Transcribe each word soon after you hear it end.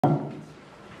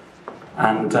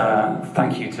And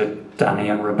thank you to Danny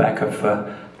and Rebecca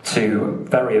for two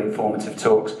very informative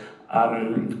talks.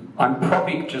 I'm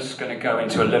probably just going to go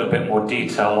into a little bit more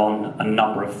detail on a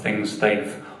number of things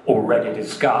they've already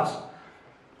discussed,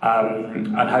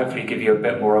 and hopefully give you a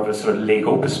bit more of a sort of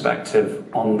legal perspective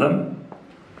on them.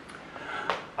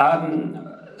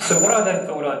 So what I then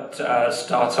thought I'd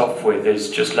start off with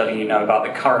is just letting you know about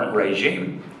the current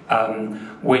regime,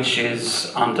 which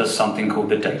is under something called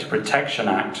the Data Protection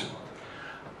Act.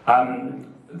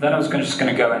 Then I was just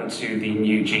going to go into the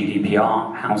new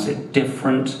GDPR. How's it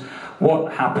different?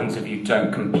 What happens if you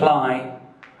don't comply?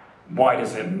 Why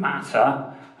does it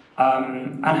matter?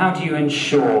 And how do you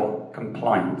ensure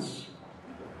compliance?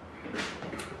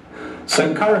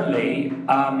 So currently,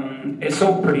 it's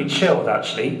all pretty chilled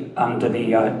actually under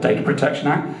the Data Protection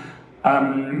Act.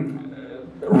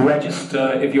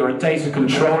 Register, if you're a data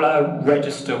controller,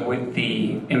 register with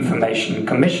the Information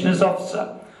Commissioner's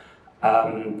Officer.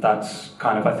 That's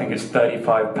kind of, I think it's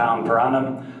 £35 per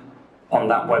annum on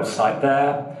that website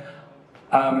there.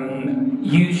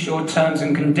 Use your terms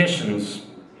and conditions,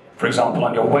 for example,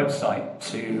 on your website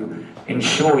to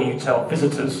ensure you tell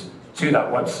visitors to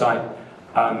that website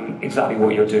exactly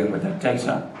what you're doing with their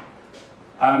data.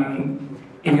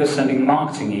 If you're sending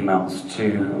marketing emails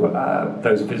to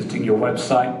those visiting your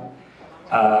website,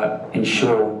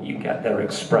 ensure you get their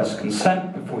express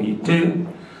consent before you do.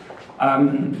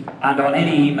 And on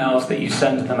any emails that you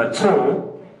send to them at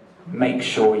all, make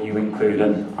sure you include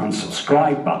an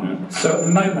unsubscribe button. So at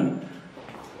the moment,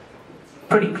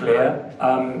 pretty clear,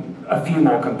 a few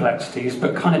more complexities,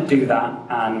 but kind of do that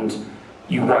and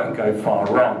you won't go far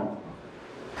wrong.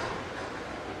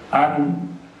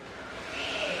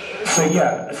 So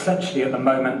yeah, essentially at the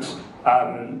moment,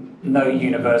 no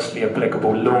universally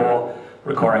applicable law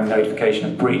requiring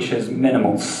notification of breaches,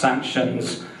 minimal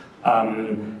sanctions.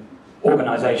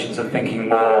 Organisations are thinking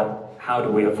more, how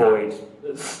do we avoid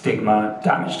stigma,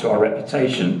 damage to our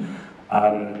reputation,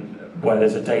 where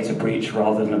there's a data breach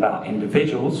rather than about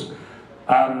individuals.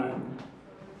 And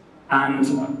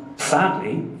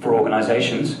sadly, for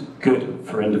organisations, good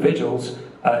for individuals,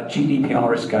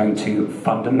 GDPR is going to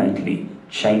fundamentally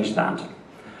change that.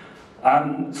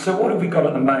 So what have we got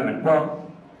at the moment?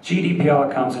 Well,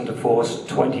 GDPR comes into force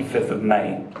 25th of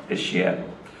May this year.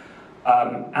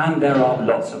 And there are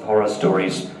lots of horror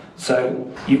stories.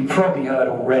 So you've probably heard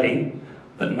already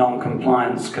that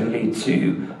non-compliance can lead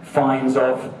to fines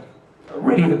of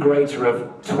really the greater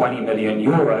of 20 million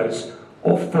euros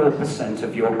or 4%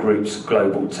 of your group's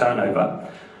global turnover.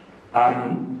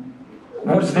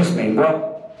 What does this mean? Well,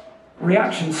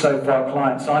 reactions so far,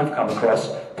 clients I've come across,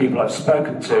 people I've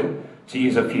spoken to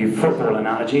use a few football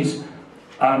analogies,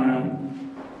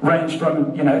 range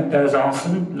from, there's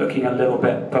Arsenal looking a little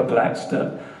bit perplexed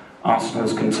at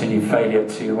Arsenal's continued failure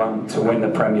to win the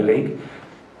Premier League.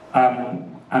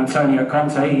 Antonio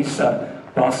Conte, he's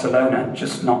Barcelona,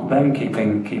 just not them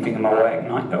keeping them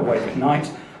awake at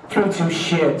night, through to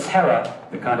sheer terror,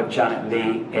 the kind of Janet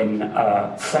Leigh in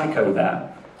Psycho there.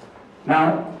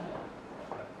 Now,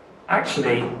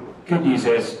 actually, good news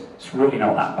is it's really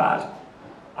not that bad.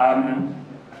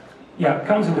 It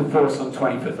comes into force on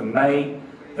 25th of May.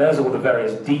 There's all the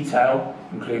various detail,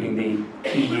 including the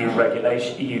EU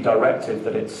regulation, EU directive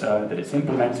that it's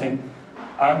implementing.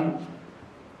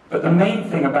 But the main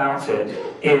thing about it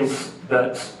is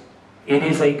that it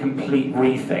is a complete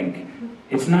rethink.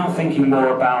 It's now thinking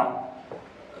more about,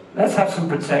 let's have some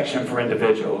protection for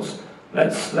individuals.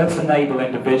 Let's enable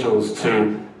individuals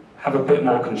to have a bit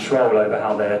more control over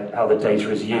how the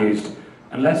data is used,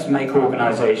 and let's make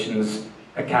organisations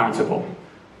accountable.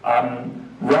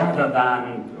 Rather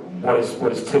than what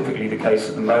is typically the case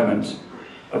at the moment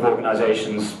of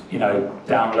organisations,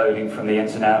 downloading from the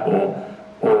internet or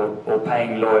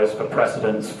paying lawyers for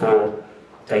precedents for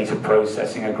data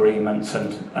processing agreements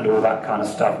and all that kind of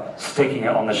stuff, sticking it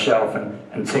on the shelf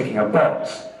and ticking a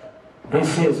box.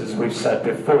 This is, as we've said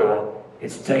before,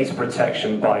 it's data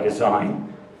protection by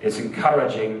design. It's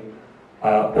encouraging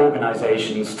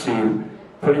organisations to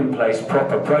put in place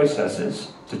proper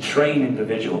processes to train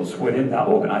individuals within that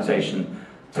organisation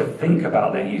to think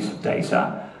about their use of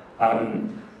data, to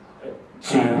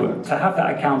have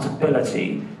that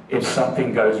accountability if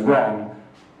something goes wrong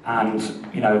and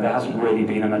there hasn't really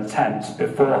been an attempt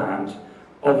beforehand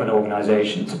of an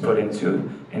organisation to put into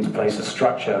place a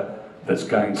structure that's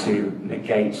going to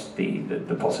negate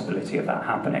the possibility of that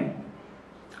happening.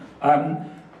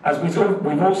 As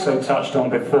we've also touched on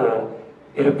before,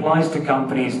 it applies to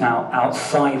companies now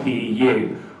outside the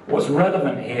EU. What's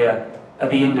relevant here are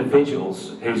the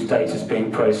individuals whose data is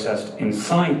being processed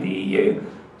inside the EU.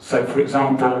 So, for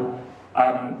example,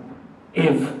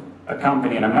 If a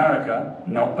company in America,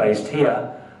 not based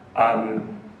here,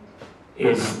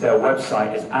 their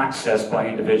website is accessed by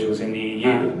individuals in the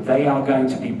EU, they are going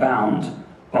to be bound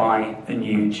by the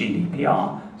new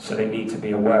GDPR, so they need to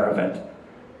be aware of it.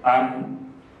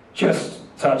 Just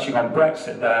touching on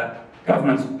Brexit there,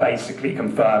 government's basically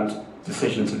confirmed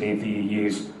decision to leave the EU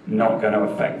is not going to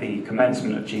affect the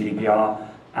commencement of GDPR,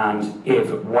 and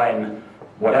if, when,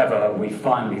 whatever, we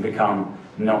finally become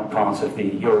not part of the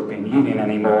European Union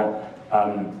anymore,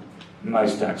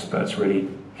 most experts really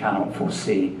cannot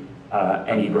foresee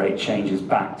any great changes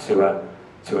back to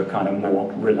a kind of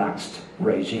more relaxed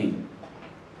regime.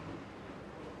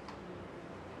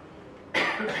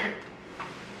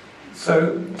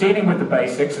 So, dealing with the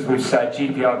basics, as we've said,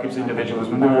 GDPR gives individuals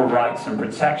more rights and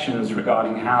protections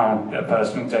regarding how their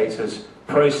personal data is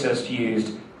processed,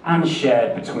 used, and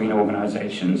shared between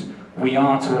organisations. We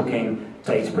are talking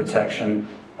data protection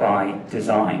by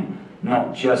design,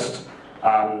 not just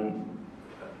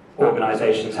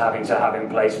organisations having to have in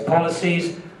place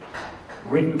policies,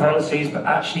 written policies, but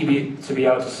actually to be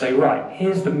able to say, right,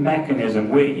 here's the mechanism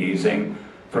we're using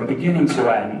from beginning to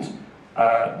end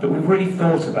that we've really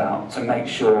thought about to make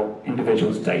sure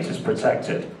individuals' data is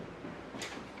protected.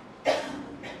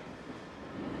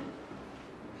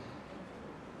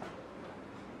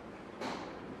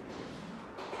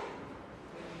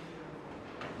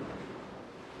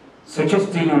 So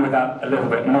just dealing with that a little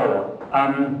bit more.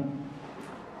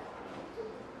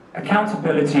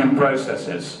 Accountability and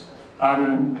processes.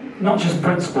 Not just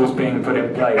principles being put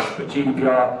in place, but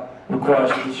GDPR requires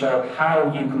you to show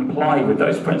how you comply with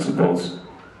those principles.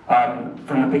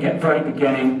 From the very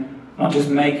beginning, not just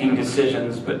making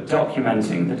decisions, but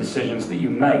documenting the decisions that you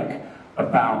make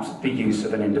about the use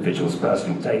of an individual's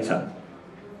personal data.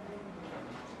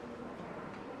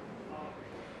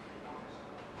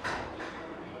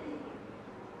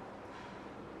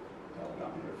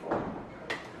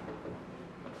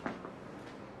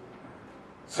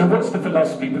 So what's the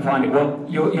philosophy behind it? Well,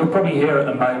 you're probably here at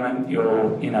the moment.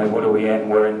 What are we in?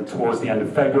 We're in towards the end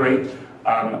of February.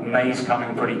 May's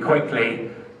coming pretty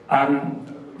quickly.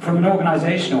 From an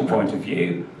organisational point of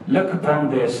view, look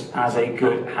upon this as a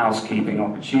good housekeeping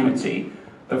opportunity.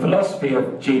 The philosophy of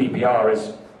GDPR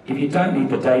is, if you don't need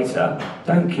the data,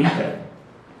 don't keep it.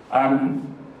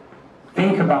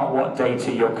 Think about what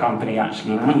data your company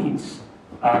actually needs.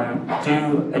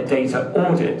 Do a data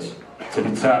audit to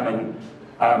determine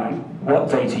what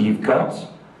data you've got,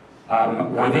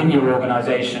 within your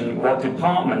organisation, what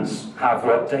departments have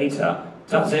what data.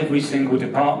 Does every single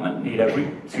department need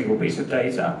every single piece of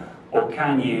data? Or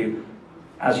can you,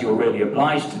 as you're really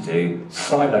obliged to do,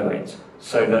 silo it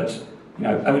so that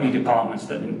only departments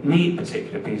that need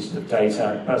particular pieces of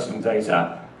data, personal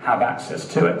data, have access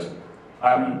to it?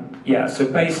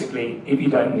 So basically, if you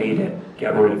don't need it,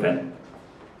 get rid of it.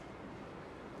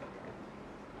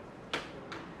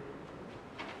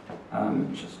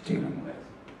 Just dealing with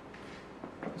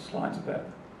the slides a bit.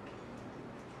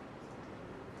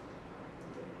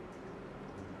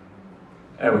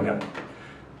 There we go.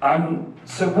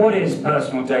 So what is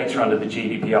personal data under the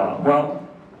GDPR? Well,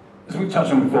 as we've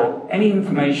touched on before, any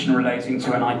information relating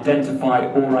to an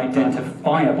identified or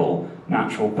identifiable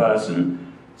natural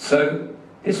person. So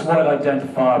this word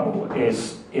identifiable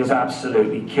is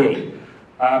absolutely key.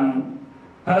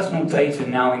 Personal data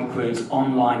now includes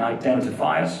online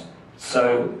identifiers.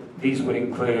 So these would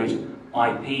include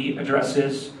IP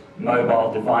addresses,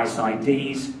 mobile device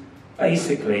IDs.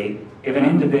 Basically, if an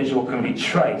individual can be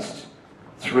traced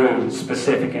through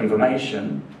specific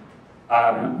information,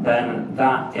 then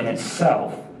that in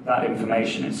itself, that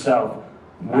information itself,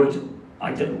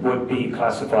 would be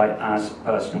classified as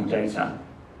personal data.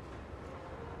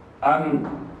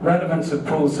 Relevance of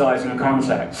pool size and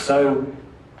context. So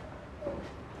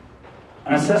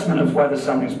an assessment of whether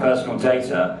something's personal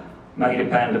data may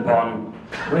depend upon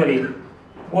really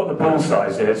what the pool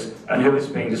size is and who it's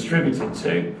being distributed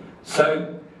to.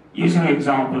 So, using the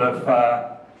example of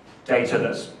data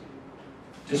that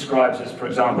describes as, for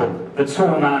example, the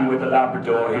tall man with the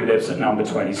Labrador who lives at number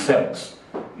 26.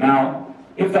 Now,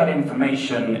 if that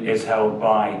information is held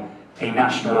by a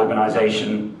national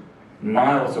organisation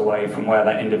miles away from where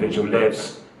that individual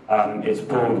lives, it's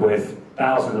pooled with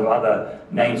thousands of other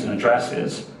names and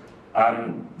addresses,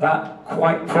 that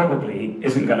quite probably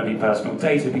isn't going to be personal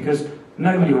data because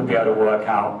nobody will be able to work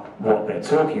out what they're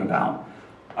talking about.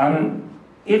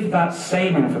 If that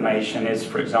same information is,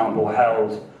 for example,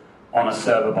 held on a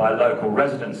server by a local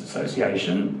residents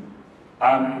association,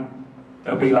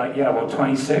 they'll be like, yeah, well,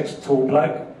 26, tall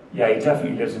bloke, yeah, he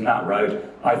definitely lives in that road,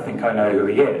 I think I know who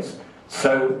he is.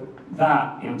 So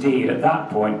that, indeed, at that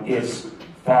point, is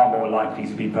far more likely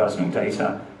to be personal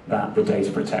data that the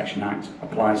Data Protection Act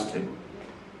applies to.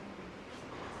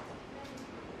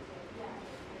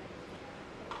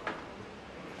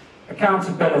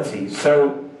 Accountability.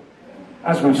 So,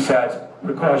 as we've said,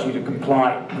 requires you to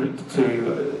comply,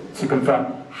 to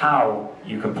confirm how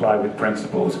you comply with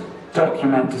principles,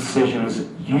 document decisions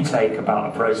you take about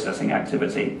a processing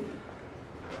activity.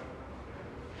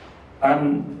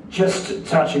 Just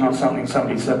touching on something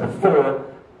somebody said before,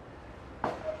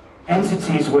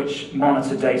 entities which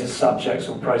monitor data subjects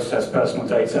or process personal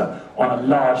data on a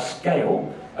large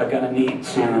scale are going to need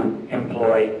to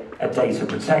employ a data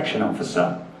protection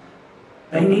officer.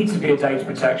 They need to be a data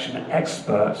protection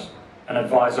expert and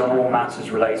advise on all matters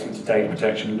relating to data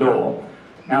protection law.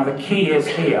 Now the key is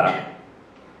here,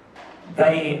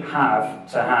 they have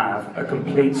to have a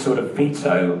complete sort of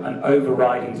veto and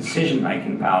overriding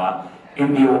decision-making power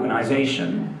in the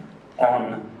organisation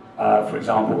on, for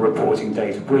example, reporting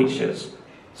data breaches.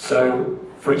 So,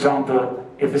 for example,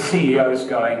 if the CEO is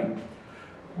going,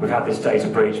 we've had this data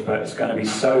breach, but it's going to be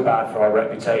so bad for our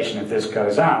reputation if this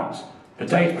goes out, the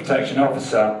data protection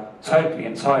officer, totally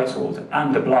entitled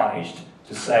and obliged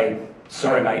to say,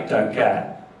 sorry mate, don't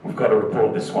care, we've got to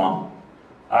report this one.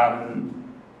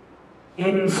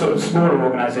 In sort of smaller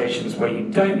organisations where you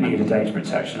don't need a data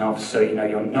protection officer, you know,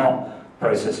 you're not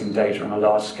processing data on a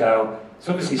large scale, it's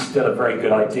obviously still a very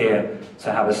good idea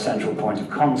to have a central point of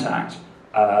contact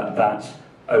that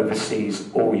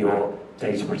oversees all your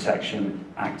data protection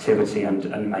activity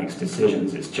and makes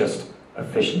decisions. It's just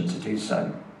efficient to do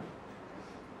so.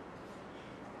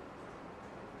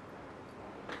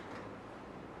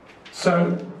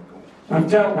 So we've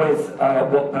dealt with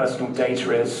what personal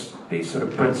data is, the sort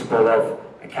of principle of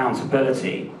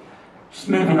accountability. Just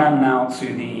moving on now to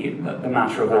the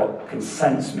matter of what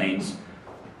consent means.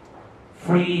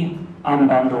 Free,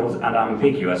 unbundled and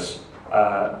ambiguous,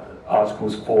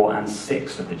 Articles 4 and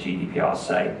 6 of the GDPR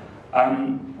say.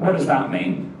 What does that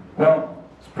mean? Well,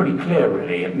 it's pretty clear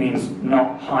really. It means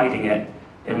not hiding it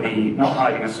not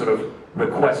hiding a sort of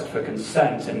request for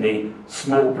consent in the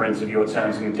small print of your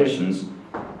terms and conditions,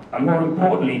 and more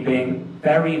importantly, being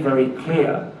very, very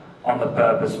clear on the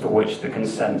purpose for which the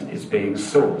consent is being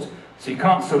sought. So you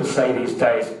can't sort of say these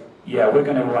days, yeah, we're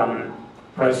going to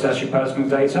process your personal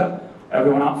data,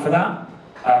 everyone up for that?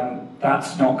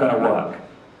 That's not going to work.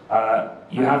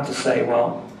 You have to say,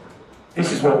 well,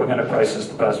 this is what we're going to process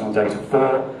the personal data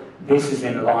for, this is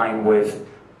in line with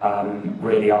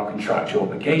really our contractual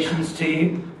obligations to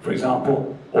you, for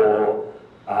example, or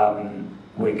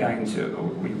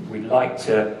we'd like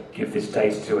to give this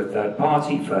data to a third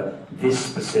party for this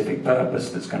specific purpose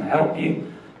that's going to help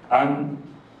you. And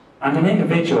an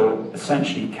individual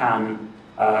essentially can,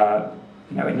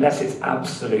 unless it's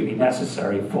absolutely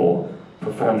necessary for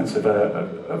performance of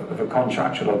a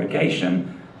contractual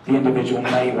obligation, the individual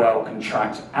may well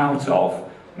contract out of,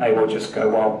 may well just go,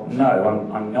 well, no,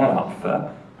 I'm not up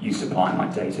for you supplying my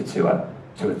data to a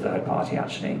third party,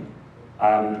 actually.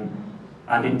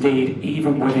 And indeed,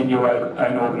 even within your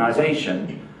own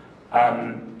organisation,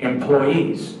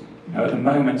 employees, at the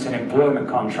moment in employment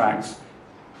contracts,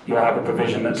 you'll have a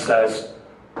provision that says,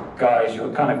 guys,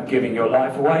 you're kind of giving your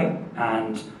life away,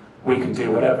 and we can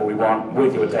do whatever we want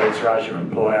with your data as your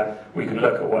employer. We can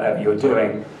look at whatever you're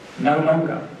doing. No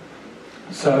longer.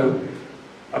 So,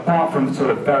 apart from sort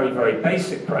of very, very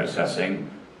basic processing,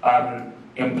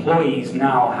 employees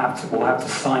now will have to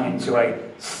sign into a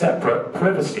separate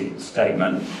privacy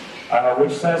statement,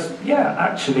 which says, yeah,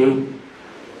 actually,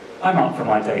 I'm up for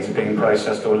my data being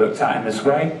processed or looked at in this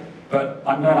way, but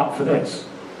I'm not up for this.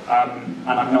 And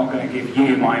I'm not going to give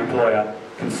you, my employer,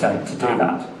 consent to do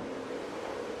that.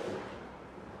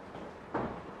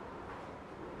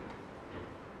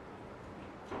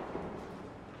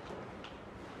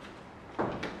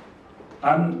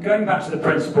 Going back to the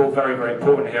principle, very, very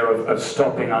important here, of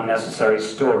stopping unnecessary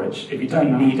storage. If you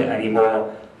don't need it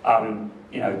anymore,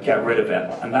 get rid of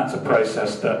it. And that's a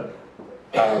process that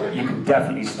you can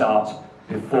definitely start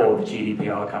before the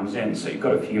GDPR comes in. So you've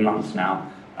got a few months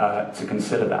now to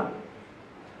consider that.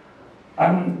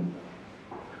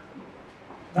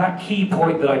 That key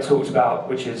point that I talked about,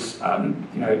 which is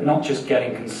not just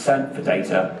getting consent for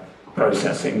data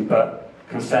processing, but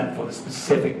consent for the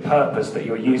specific purpose that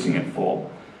you're using it for.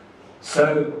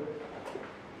 So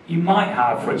you might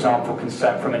have, for example,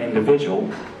 consent from an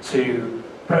individual to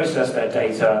process their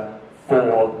data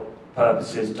for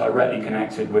purposes directly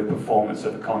connected with performance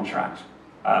of the contract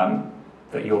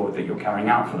that you're carrying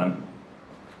out for them.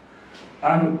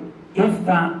 If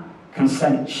that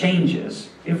consent changes,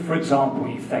 if, for example,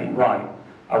 you think, right,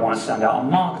 I want to send out a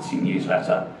marketing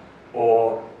newsletter,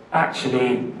 or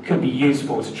actually could be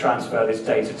useful to transfer this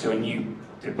data to a new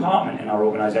department in our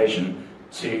organisation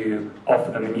to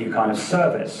offer them a new kind of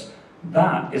service,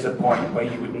 that is a point where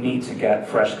you would need to get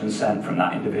fresh consent from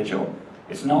that individual.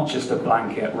 It's not just a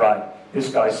blanket, right, this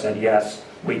guy said yes,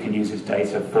 we can use his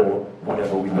data for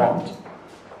whatever we want.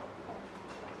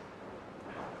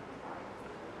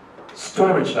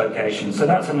 Storage location, so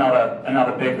that's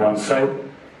another big one. So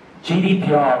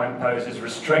GDPR imposes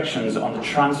restrictions on the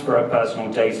transfer of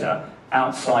personal data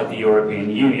outside the European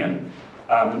Union.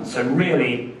 So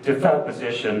really, default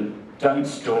position, don't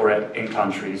store it in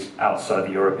countries outside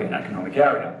the European Economic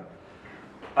Area.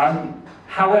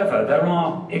 However, there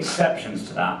are exceptions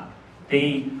to that.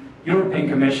 The European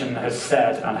Commission has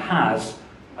said and has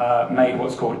made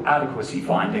what's called adequacy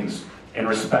findings in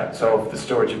respect of the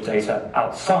storage of data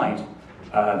outside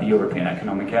the European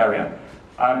Economic Area.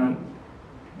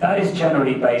 That is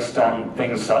generally based on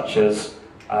things such as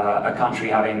a country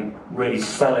having really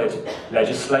solid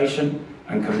legislation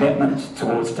and commitment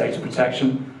towards data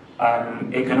protection.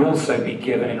 It can also be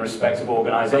given in respect of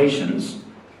organisations,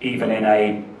 even in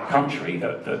a country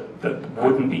that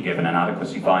wouldn't be given an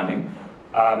adequacy finding.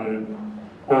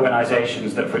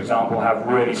 Organisations that, for example, have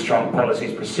really strong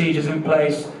policies, procedures in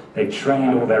place, they've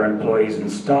trained all their employees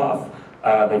and staff,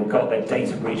 they've got their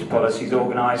data breach policies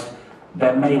organised,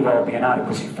 there may well be an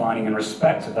adequacy finding in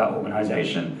respect of that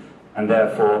organisation, and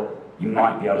therefore you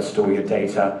might be able to store your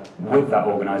data with that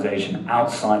organisation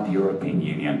outside the European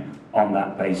Union on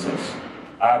that basis.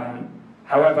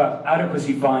 However,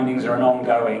 adequacy findings are an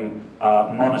ongoing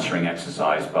monitoring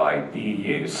exercise by the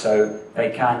EU, so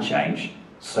they can change.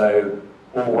 So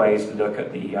always look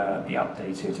at the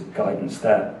updated guidance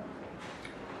there.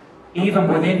 Even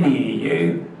within the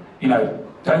EU,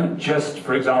 don't just,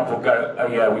 for example, go, oh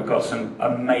yeah, we've got an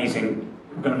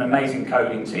amazing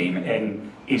coding team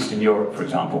in Eastern Europe, for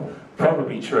example.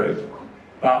 Probably true,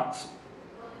 but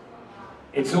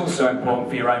it's also important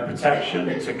for your own protection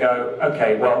to go,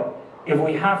 okay, well, if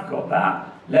we have got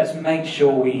that, let's make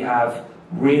sure we have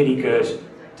really good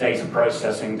data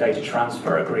processing, data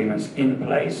transfer agreements in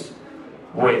place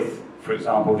with, for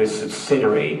example, this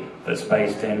subsidiary that's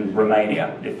based in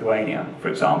Romania, Lithuania, for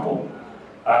example.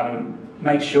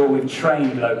 Make sure we've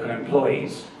trained local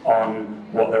employees on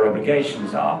what their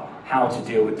obligations are, how to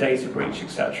deal with data breach,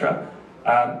 etc.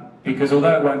 Because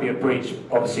although it won't be a breach,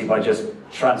 obviously, by just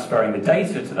transferring the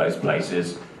data to those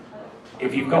places,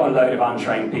 if you've got a load of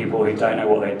untrained people who don't know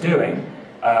what they're doing,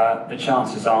 the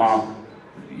chances are,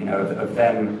 of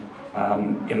them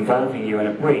involving you in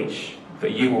a breach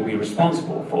that you will be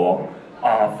responsible for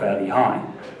are fairly high.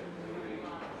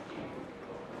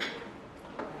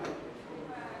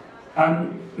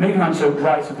 Moving on to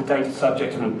rights of the data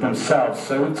subject themselves.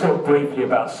 So we'll talk briefly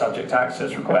about subject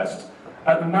access requests.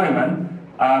 At the moment,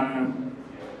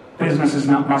 businesses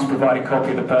now must provide a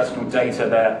copy of the personal data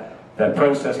they're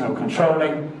processing or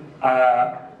controlling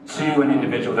to an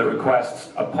individual that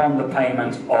requests upon the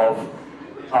payment of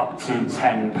up to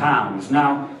 £10.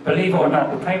 Now, believe it or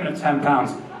not, the payment of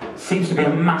 £10 seems to be a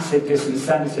massive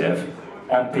disincentive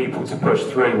on people to push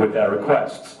through with their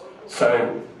requests.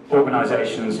 So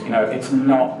organisations, it's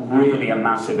not really a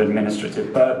massive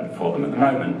administrative burden for them at the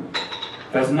moment.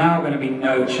 There's now going to be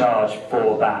no charge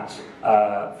for that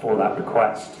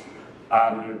request.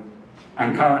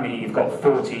 And currently you've got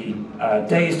 40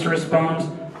 days to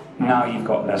respond. Now you've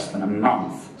got less than a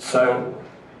month. So,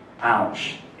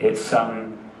 ouch. It's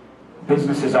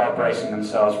businesses are bracing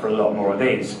themselves for a lot more of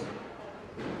these.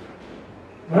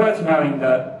 Worth knowing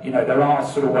that there are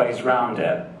sort of ways around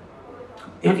it.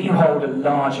 If you hold a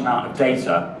large amount of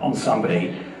data on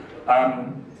somebody,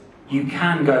 you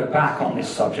can go back on this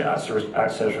subject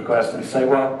access request and say,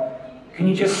 well, can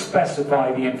you just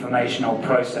specify the information or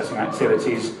processing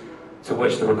activities to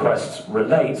which the request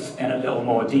relates in a little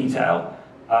more detail?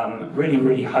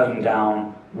 Really hone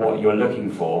down what you're looking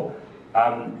for.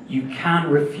 You can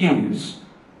refuse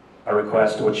a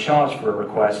request or charge for a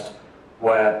request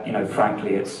where,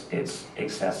 frankly, it's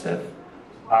excessive.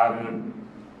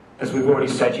 As we've already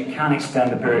said, you can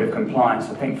extend the period of compliance,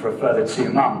 I think, for a further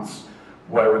 2 months,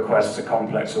 where requests are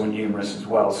complex or numerous as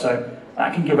well. So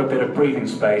that can give a bit of breathing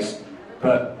space,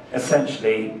 but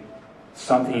essentially,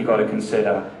 something you've got to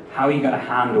consider. How are you going to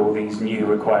handle these new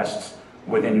requests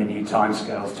within the new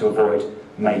timescales to avoid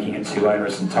making it too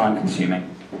onerous and time-consuming?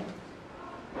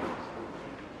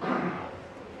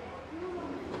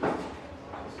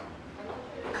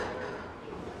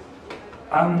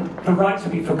 The right to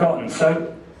be forgotten.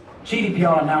 So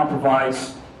GDPR now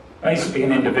provides basically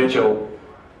an individual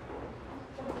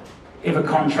if a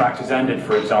contract is ended,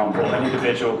 for example, an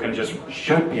individual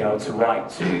should be able to write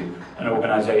to an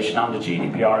organisation under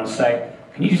GDPR and say,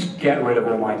 can you just get rid of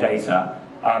all my data?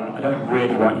 I don't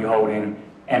really want you holding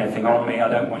anything on me. I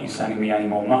don't want you sending me any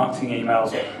more marketing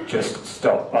emails. Just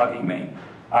stop bugging me.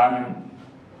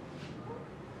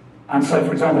 And so,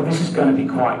 for example, this is going to be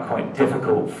quite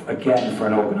difficult, again, for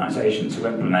an organisation to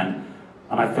implement.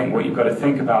 And I think what you've got to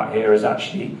think about here is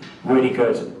actually really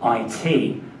good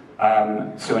IT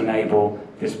to enable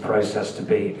this process to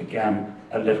be, again,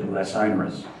 a little less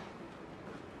onerous.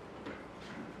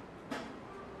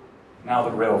 Now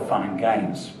the real fun and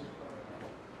games.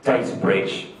 Data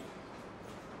breach.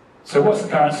 So what's the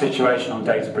current situation on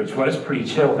data breach? Well, it's pretty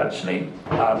chilled, actually.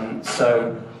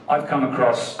 So I've come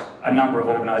across a number of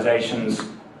organisations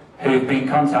who've been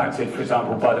contacted, for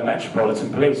example, by the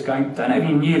Metropolitan Police, going, don't know if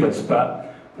you knew this,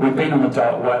 but we've been on the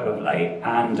dark web of late,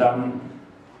 and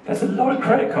there's a lot of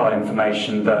credit card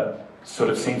information that sort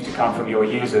of seems to come from your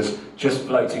users just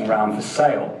floating around for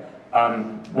sale.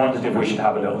 Wondered if we should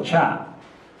have a little chat.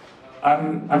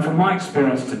 And from my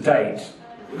experience to date,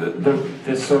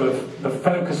 the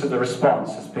focus of the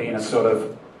response has been a sort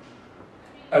of,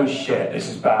 oh shit, this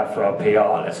is bad for our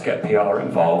PR, let's get PR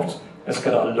involved, let's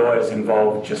get our lawyers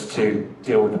involved just to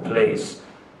deal with the police.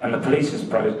 And the police's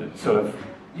sort of,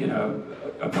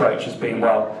 approach has been,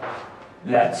 well,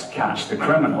 let's catch the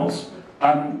criminals.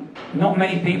 Not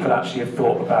many people actually have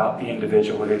thought about the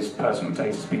individual whose personal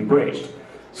data has been breached.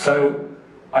 So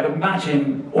I'd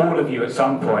imagine all of you at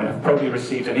some point have probably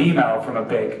received an email from a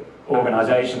big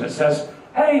organisation that says,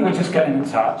 hey, we're just getting in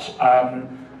touch,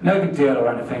 no big deal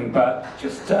or anything, but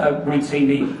just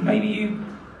routinely, maybe you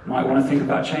might want to think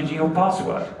about changing your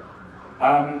password.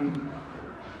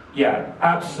 Yeah,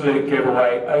 absolute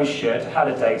giveaway, oh shit, had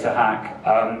a data hack.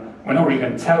 We're not really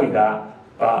going to tell you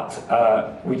that,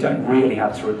 but we don't really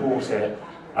have to report it.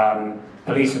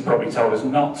 Police have probably told us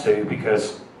not to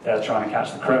because they're trying to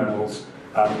catch the criminals,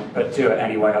 but do it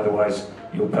anyway, otherwise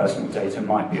your personal data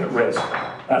might be at risk.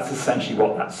 That's essentially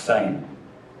what that's saying.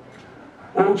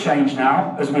 All change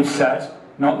now, as we've said,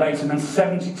 not later than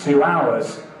 72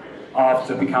 hours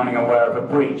after becoming aware of a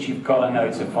breach, you've got to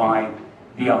notify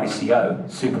the ICO,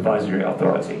 Supervisory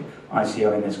Authority,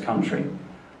 ICO in this country.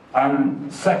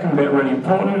 Second bit, really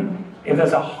important, if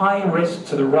there's a high risk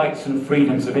to the rights and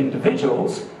freedoms of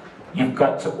individuals, you've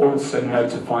got to also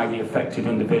notify the affected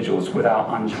individuals without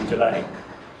undue delay.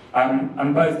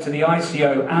 And both to the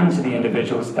ICO and to the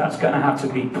individuals, that's going to have to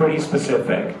be pretty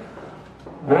specific.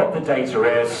 What the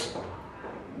data is,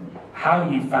 how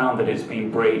you found that it's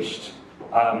been breached,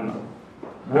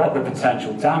 what the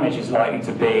potential damage is likely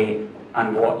to be,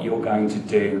 and what you're going to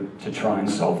do to try and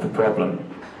solve the problem.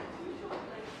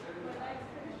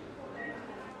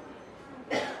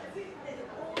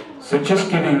 So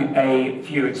just giving a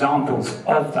few examples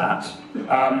of that.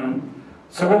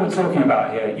 So what we're talking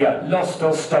about here, yeah, lost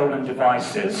or stolen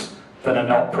devices that are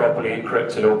not properly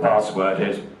encrypted or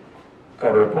passworded.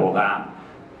 Got to report that.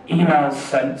 Emails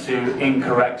sent to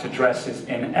incorrect addresses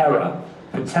in error.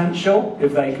 Potential,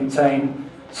 if they contain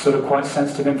sort of quite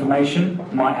sensitive information,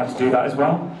 might have to do that as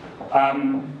well.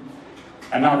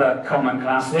 Another common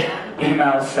classic,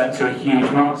 emails sent to a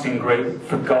huge marketing group,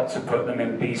 forgot to put them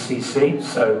in BCC,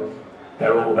 so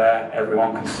they're all there,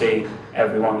 everyone can see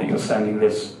everyone that you're sending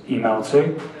this email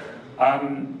to.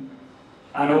 And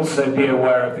also be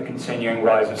aware of the continuing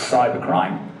rise of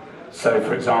cybercrime. So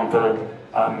for example,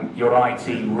 your IT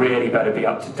really better be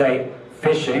up to date.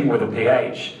 Phishing with a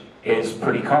PH is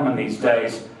pretty common these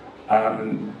days.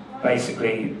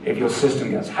 Basically, if your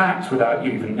system gets hacked without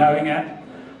you even knowing it,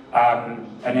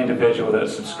 an individual that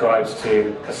subscribes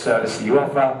to a service that you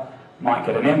offer might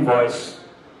get an invoice.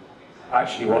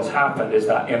 Actually, what's happened is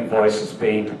that invoice has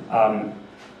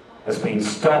been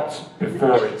stopped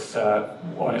before it's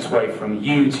on its way from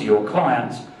you to your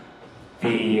client.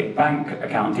 The bank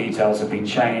account details have been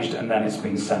changed and then it's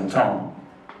been sent on.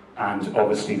 And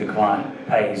obviously the client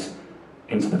pays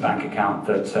into the bank account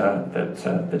that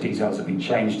the details have been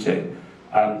changed to.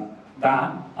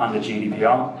 That, under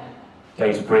GDPR,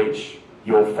 data breach,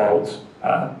 your fault,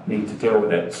 need to deal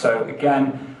with it. So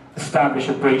again, establish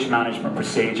a breach management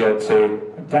procedure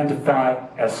to identify,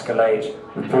 escalate,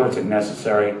 report if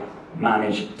necessary,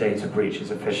 manage data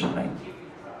breaches efficiently.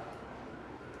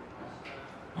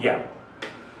 Yeah.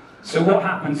 So what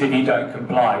happens if you don't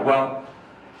comply? Well,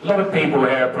 a lot of people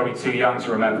here are probably too young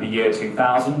to remember the year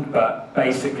 2000, but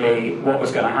basically what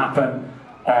was going to happen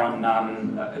on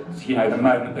the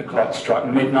moment the clock struck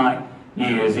midnight, New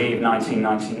Year's Eve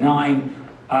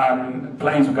 1999,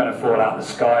 planes were going to fall out of the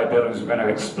sky, buildings were going to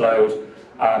explode,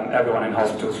 Everyone in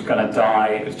hospitals was going to die.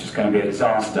 It was just going to be a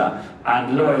disaster.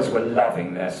 And lawyers were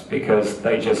loving this because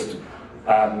they just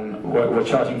were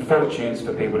charging fortunes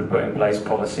for people to put in place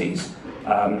policies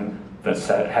that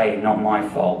said, hey, not my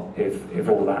fault if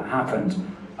all that happened.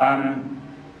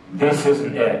 This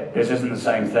isn't it. This isn't the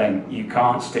same thing. You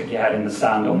can't stick your head in the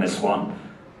sand on this one.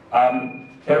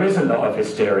 There is a lot of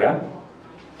hysteria,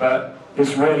 but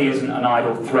this really isn't an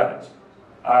idle threat.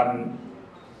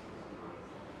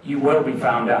 You will be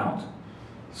found out.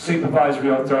 Supervisory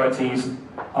authorities,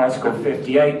 Article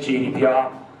 58,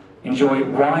 GDPR, enjoy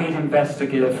wide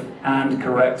investigative and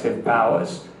corrective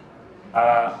powers.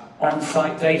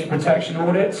 On-site data protection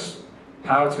audits,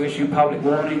 power to issue public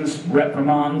warnings,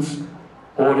 reprimands,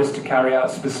 orders to carry out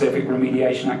specific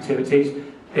remediation activities.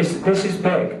 This is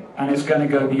big, and it's going to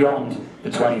go beyond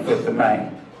the 25th of May.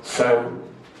 So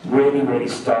really, really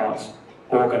start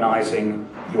organising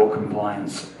your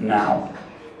compliance now.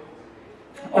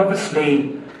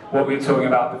 Obviously, what we were talking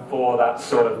about before, that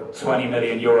sort of 20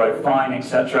 million euro fine,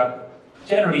 etc.,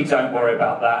 generally don't worry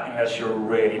about that unless you're a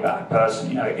really bad person.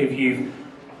 You know, if you've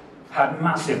had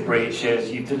massive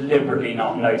breaches, you've deliberately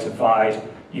not notified,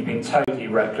 you've been totally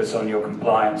reckless on your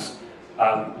compliance,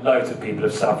 loads of people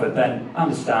have suffered, then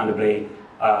understandably,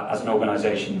 as an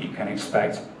organisation, you can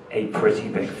expect a pretty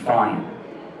big fine.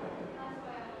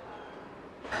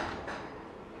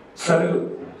 So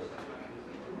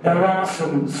there are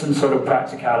some sort of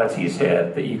practicalities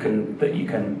here that you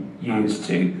can use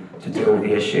to deal with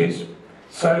the issues.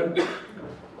 So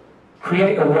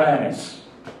create awareness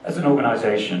as an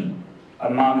organisation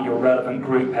among your relevant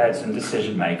group heads and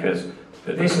decision makers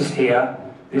that this is here,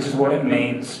 this is what it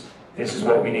means, this is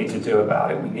what we need to do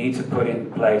about it. We need to put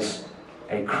in place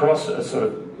a sort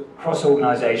of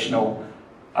cross-organisational,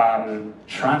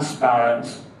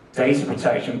 transparent data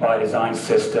protection by design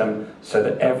system so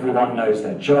that everyone knows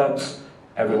their jobs,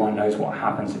 everyone knows what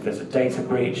happens if there's a data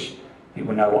breach,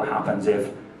 people know what happens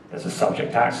if there's a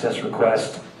subject access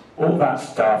request, all that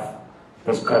stuff.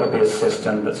 There's got to be a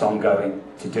system that's ongoing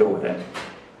to deal with it.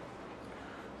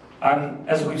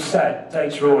 As we've said,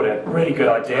 data audit, really good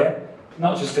idea,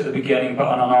 not just at the beginning but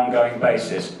on an ongoing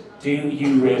basis. Do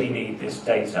you really need this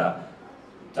data?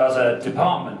 Does a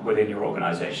department within your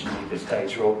organisation need this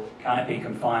data, or can it be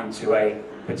confined to a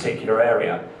particular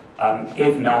area?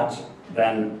 If not,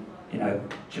 then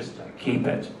just keep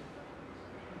it.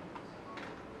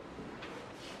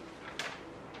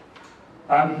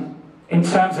 In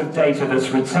terms of data that's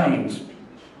retained,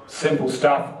 simple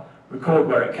stuff: record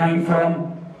where it came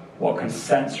from, what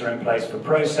consents are in place for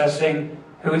processing,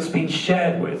 who it's been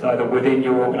shared with, either within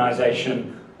your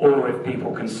organisation or if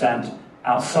people consent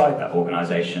outside that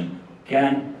organisation.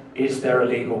 Again, is there a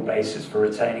legal basis for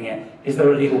retaining it? Is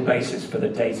there a legal basis for the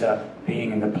data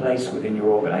being in the place within your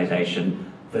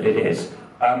organisation that it is?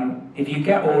 If you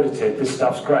get audited, this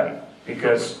stuff's great,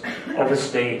 because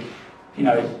obviously, the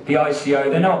ICO,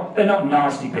 they're not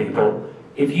nasty people.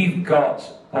 If you've got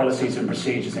policies and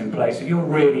procedures in place, if you're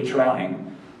really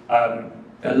trying,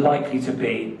 they're likely to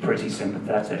be pretty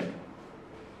sympathetic.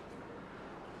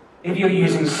 If you're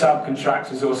using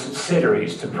subcontractors or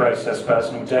subsidiaries to process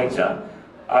personal data,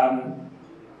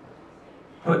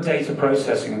 put data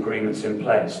processing agreements in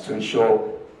place to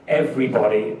ensure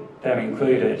everybody, them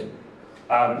included,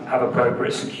 have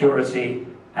appropriate security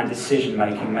and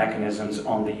decision-making mechanisms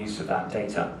on the use of that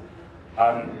data.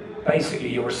 Basically,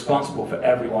 you're responsible for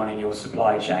everyone in your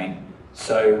supply chain.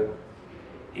 So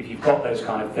if you've got those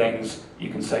kind of things,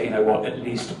 you can say, you know what, at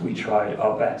least we tried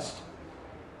our best.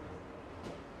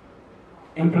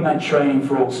 Implement training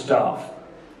for all staff,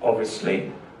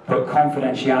 obviously. Put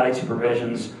confidentiality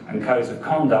provisions and codes of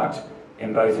conduct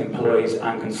in both employees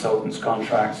and consultants'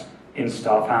 contracts in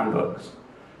staff handbooks.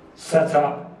 Set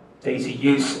up data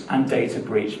use and data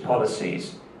breach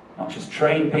policies. Not just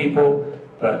train people,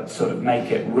 but sort of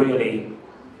make it really,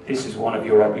 this is one of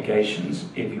your obligations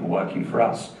if you're working for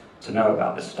us, to know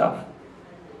about this stuff.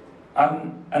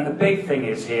 And the big thing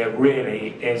is here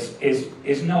really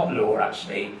is not law,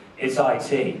 actually. It's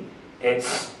IT.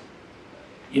 It's,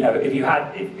 if you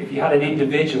had an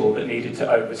individual that needed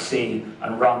to oversee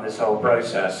and run this whole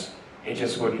process, it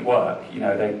just wouldn't work.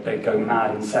 They'd go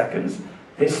mad in seconds.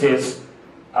 This is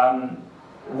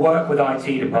work with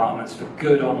IT departments for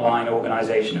good online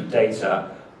organisation of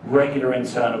data, regular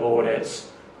internal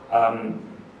audits,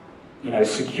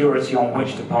 security on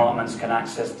which departments can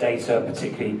access data,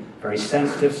 particularly very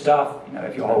sensitive stuff.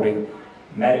 If you're holding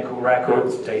medical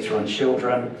records, data on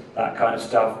children, that kind of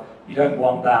stuff, you don't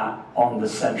want that on the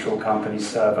central company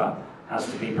server. It has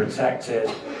to be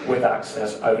protected with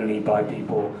access only by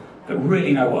people that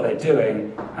really know what they're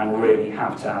doing and really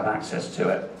have to have access to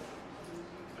it.